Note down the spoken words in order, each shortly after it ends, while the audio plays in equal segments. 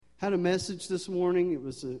Had a message this morning. It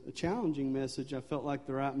was a challenging message. I felt like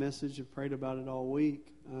the right message. I've prayed about it all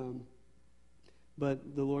week.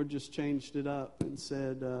 But the Lord just changed it up and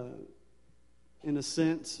said, in a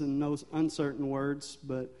sense, in no uncertain words,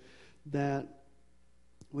 but that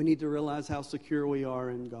we need to realize how secure we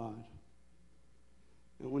are in God.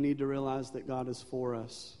 And we need to realize that God is for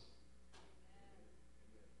us.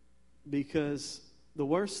 Because the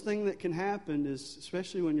worst thing that can happen is,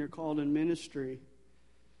 especially when you're called in ministry,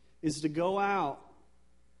 is to go out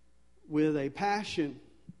with a passion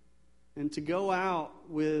and to go out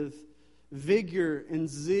with vigor and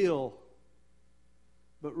zeal,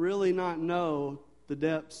 but really not know the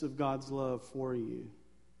depths of God's love for you.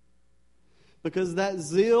 Because that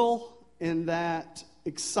zeal and that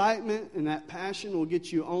excitement and that passion will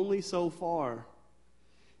get you only so far.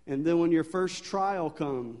 And then when your first trial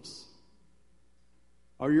comes,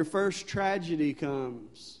 or your first tragedy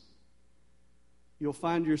comes, you'll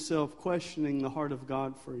find yourself questioning the heart of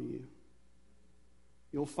God for you.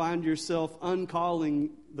 You'll find yourself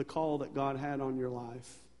uncalling the call that God had on your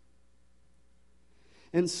life.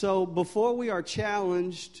 And so before we are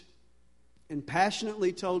challenged and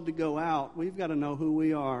passionately told to go out, we've got to know who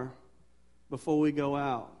we are before we go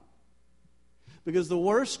out. Because the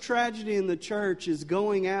worst tragedy in the church is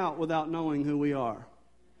going out without knowing who we are.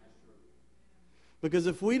 Because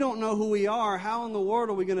if we don't know who we are, how in the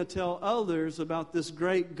world are we going to tell others about this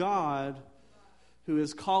great God who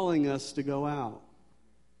is calling us to go out?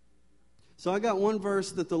 So I got one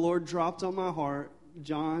verse that the Lord dropped on my heart,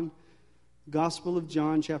 Gospel of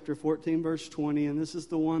John, chapter 14, verse 20, and this is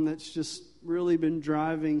the one that's just really been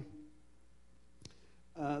driving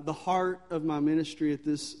the heart of my ministry at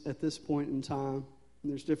this point in time.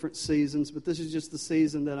 And there's different seasons, but this is just the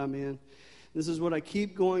season that I'm in. This is what I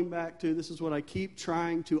keep going back to. This is what I keep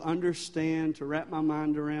trying to understand, to wrap my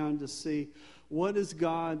mind around, to see what is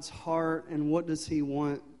God's heart and what does He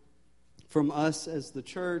want from us as the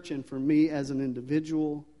church and for me as an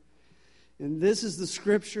individual. And this is the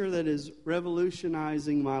scripture that is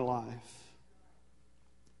revolutionizing my life.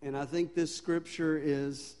 And I think this scripture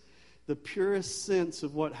is the purest sense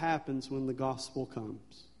of what happens when the gospel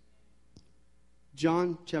comes.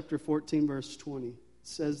 John chapter 14, verse 20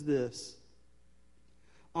 says this: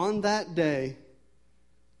 "On that day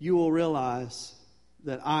you will realize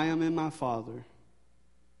that I am in my Father,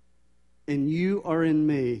 and you are in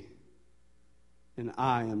me, and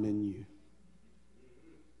I am in you."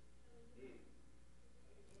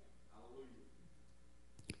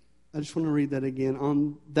 I just want to read that again.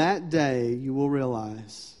 On that day you will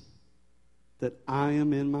realize that I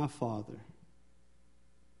am in my Father,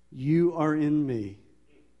 you are in me,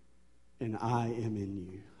 and I am in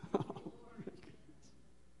you.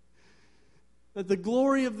 That the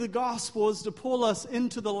glory of the gospel is to pull us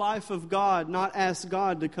into the life of God, not ask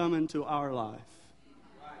God to come into our life.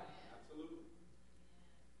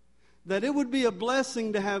 That it would be a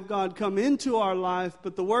blessing to have God come into our life,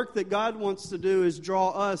 but the work that God wants to do is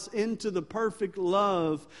draw us into the perfect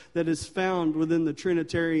love that is found within the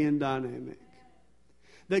Trinitarian dynamic.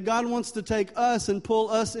 That God wants to take us and pull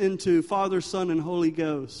us into Father, Son, and Holy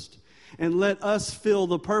Ghost, and let us feel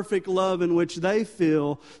the perfect love in which they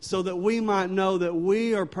feel, so that we might know that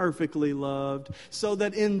we are perfectly loved, so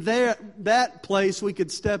that in that place we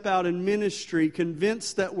could step out in ministry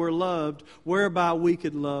convinced that we're loved, whereby we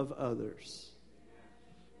could love others.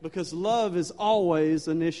 Because love is always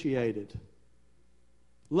initiated.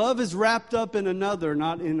 Love is wrapped up in another,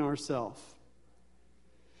 not in ourselves.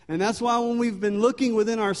 And that's why when we've been looking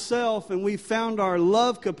within ourselves and we've found our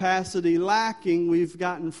love capacity lacking, we've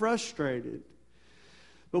gotten frustrated.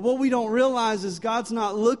 But what we don't realize is God's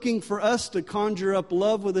not looking for us to conjure up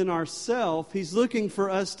love within ourselves. He's looking for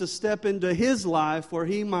us to step into His life where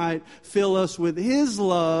He might fill us with His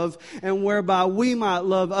love, and whereby we might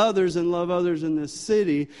love others and love others in this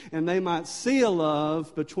city, and they might see a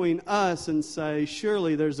love between us and say,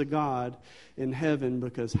 surely there's a God in heaven,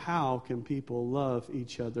 because how can people love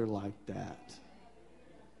each other like that?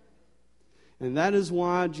 And that is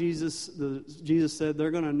why Jesus said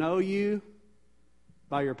they're going to know you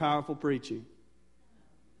by your powerful preaching.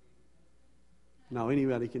 No,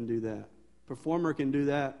 anybody can do that. Performer can do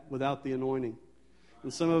that without the anointing.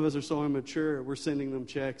 And some of us are so immature, we're sending them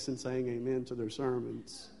checks and saying amen to their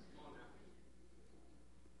sermons.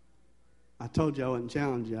 I told you I wouldn't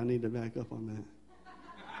challenge you. I need to back up on that.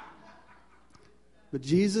 But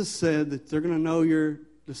Jesus said that they're going to know your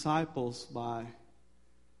disciples by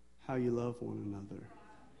how you love one another.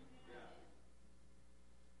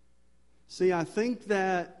 See, I think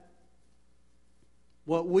that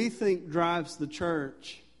what we think drives the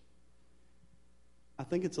church, I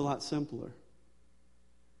think it's a lot simpler.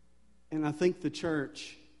 And I think the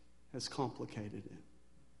church has complicated it.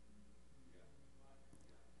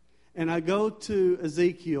 And I go to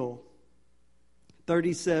Ezekiel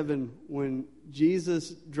 37 when Jesus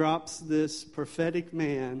drops this prophetic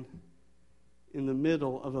man in the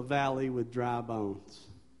middle of a valley with dry bones.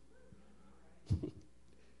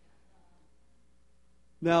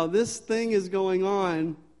 Now, this thing is going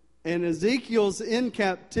on, and Ezekiel's in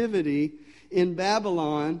captivity in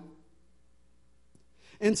Babylon.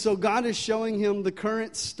 And so God is showing him the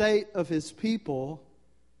current state of his people.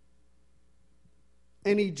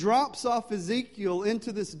 And he drops off Ezekiel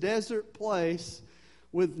into this desert place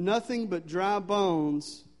with nothing but dry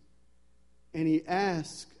bones. And he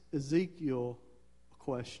asks Ezekiel a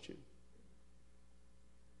question.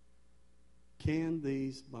 Can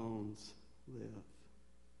these bones live?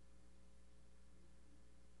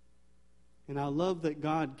 And I love that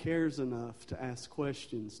God cares enough to ask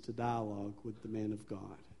questions to dialogue with the man of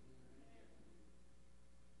God.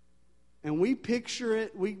 And we picture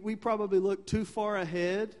it, we probably look too far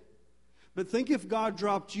ahead. But think if God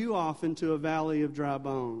dropped you off into a valley of dry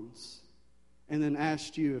bones and then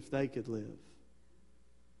asked you if they could live.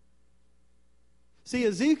 See,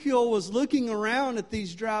 Ezekiel was looking around at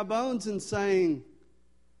these dry bones and saying,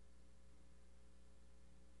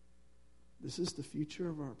 this is the future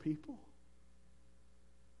of our people.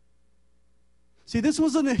 See, this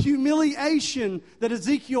wasn't a humiliation that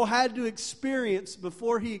Ezekiel had to experience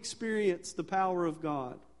before he experienced the power of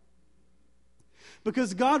God.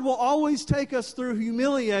 Because God will always take us through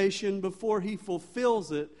humiliation before he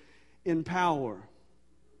fulfills it in power.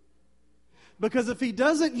 Because if he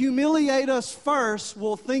doesn't humiliate us first,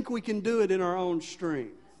 we'll think we can do it in our own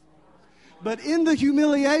strength. But in the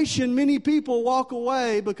humiliation, many people walk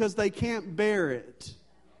away because they can't bear it.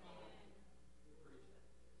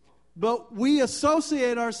 But we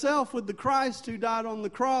associate ourselves with the Christ who died on the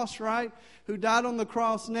cross, right? Who died on the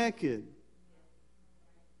cross naked.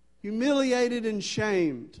 Humiliated and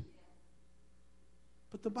shamed.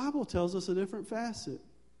 But the Bible tells us a different facet.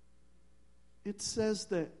 It says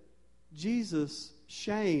that Jesus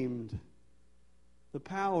shamed the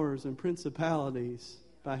powers and principalities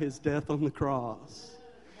by his death on the cross.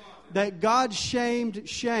 That God shamed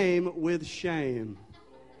shame with shame.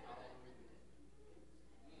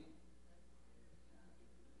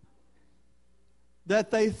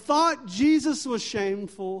 That they thought Jesus was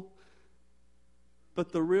shameful,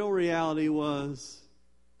 but the real reality was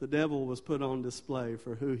the devil was put on display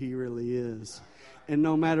for who he really is. And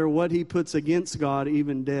no matter what he puts against God,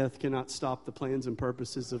 even death cannot stop the plans and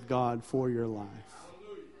purposes of God for your life.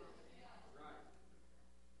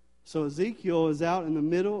 So Ezekiel is out in the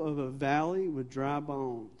middle of a valley with dry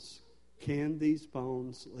bones. Can these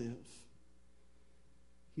bones live?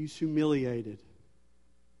 He's humiliated.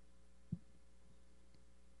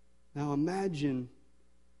 Now imagine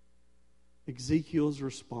Ezekiel's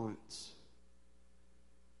response.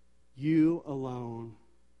 You alone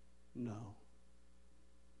know.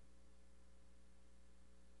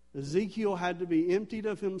 Ezekiel had to be emptied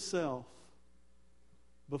of himself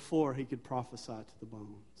before he could prophesy to the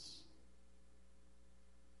bones.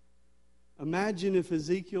 Imagine if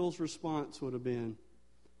Ezekiel's response would have been,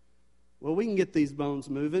 well, we can get these bones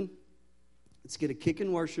moving. Let's get a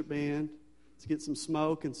kicking worship band. Let's get some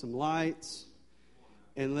smoke and some lights,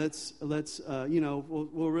 and let's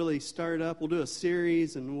we'll really stir it up. We'll do a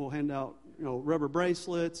series, and we'll hand out rubber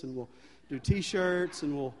bracelets, and we'll do T-shirts,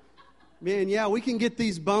 and we can get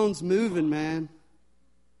these bones moving, man.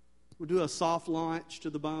 We'll do a soft launch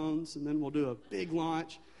to the bones, and then we'll do a big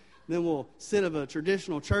launch. Then we'll instead of a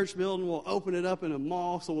traditional church building, we'll open it up in a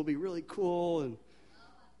mall, so we'll be really cool and.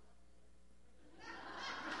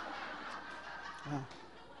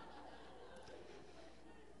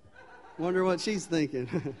 Wonder what she's thinking.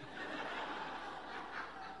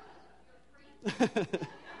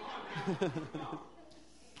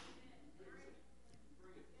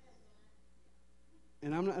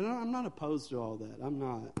 And I'm not opposed to all that. I'm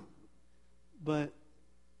not. But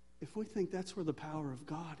if we think that's where the power of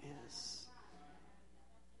God is,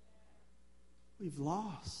 we've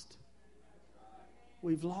lost.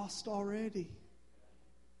 We've lost already.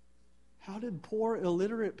 How did poor,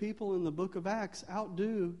 illiterate people in the book of Acts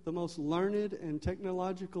outdo the most learned and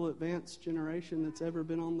technological advanced generation that's ever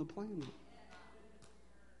been on the planet?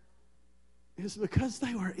 It's because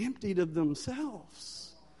they were emptied of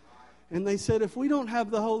themselves. And they said, if we don't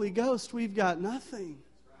have the Holy Ghost, we've got nothing.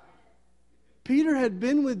 Peter had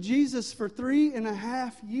been with Jesus for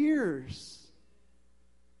 3.5 years.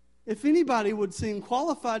 If anybody would seem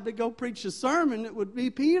qualified to go preach a sermon, it would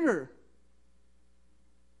be Peter.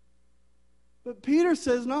 But Peter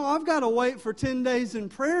says, no, I've got to wait for 10 days in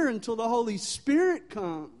prayer until the Holy Spirit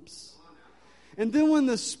comes. And then when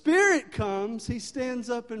the Spirit comes, he stands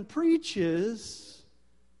up and preaches,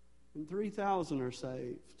 and 3,000 are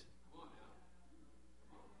saved.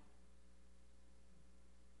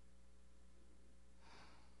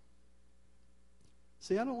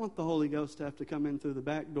 See, I don't want the Holy Ghost to have to come in through the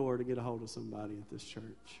back door to get a hold of somebody at this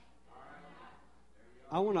church.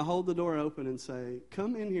 I want to hold the door open and say,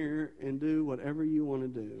 come in here and do whatever you want to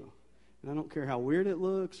do. And I don't care how weird it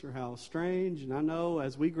looks or how strange. And I know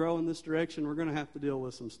as we grow in this direction, we're going to have to deal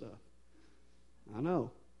with some stuff. I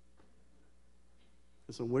know.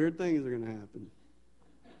 And some weird things are going to happen.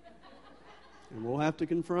 And we'll have to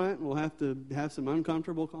confront, and we'll have to have some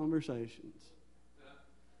uncomfortable conversations.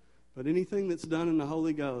 But anything that's done in the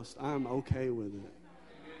Holy Ghost, I'm okay with it.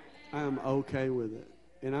 I am okay with it.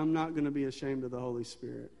 And I'm not going to be ashamed of the Holy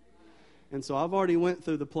Spirit. And so I've already went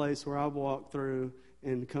through the place where I've walked through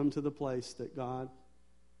and come to the place that, God,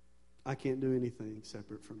 I can't do anything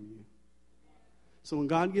separate from you. So when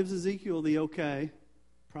God gives Ezekiel the okay,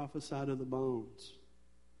 prophesy to the bones.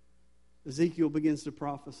 Ezekiel begins to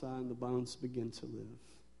prophesy and the bones begin to live.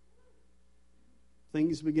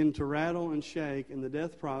 Things begin to rattle and shake, and the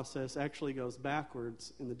death process actually goes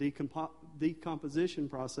backwards, and the decomposition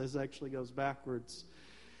process actually goes backwards.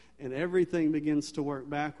 And everything begins to work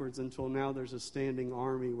backwards until now there's a standing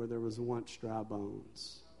army where there was once dry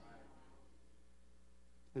bones.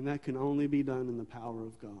 And that can only be done in the power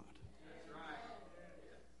of God.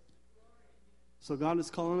 So God is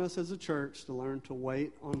calling us as a church to learn to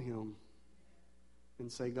wait on Him and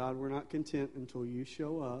say, God, we're not content until you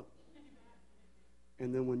show up.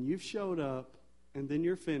 And then when you've showed up and then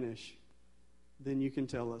you're finished, then you can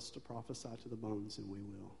tell us to prophesy to the bones, and we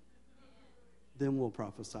will. Then we'll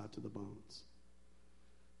prophesy to the bones.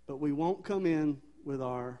 But we won't come in with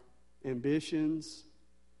our ambitions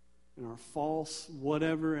and our false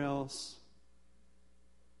whatever else,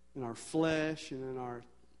 and our flesh and in our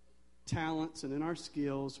talents and in our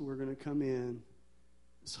skills. We're going to come in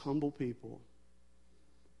as humble people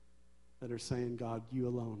that are saying, God, you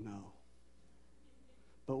alone know.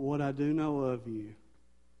 But what I do know of you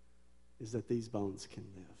is that these bones can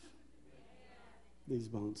live. These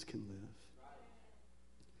bones can live.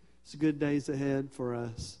 It's good days ahead for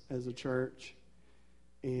us as a church,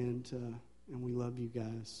 and we love you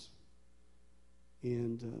guys.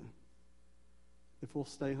 And if we'll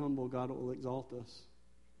stay humble, God will exalt us.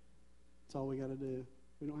 That's all we got to do.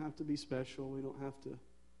 We don't have to be special. We don't have to.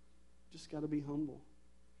 Just got to be humble.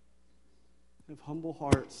 Have humble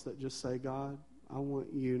hearts that just say, God, I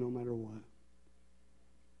want you no matter what.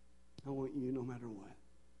 I want you no matter what.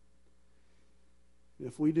 And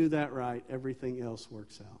if we do that right, everything else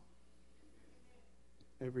works out.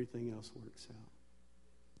 Everything else works out.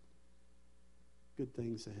 Good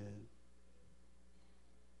things ahead.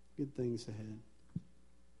 Good things ahead.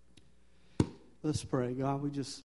 Let's pray. God, we just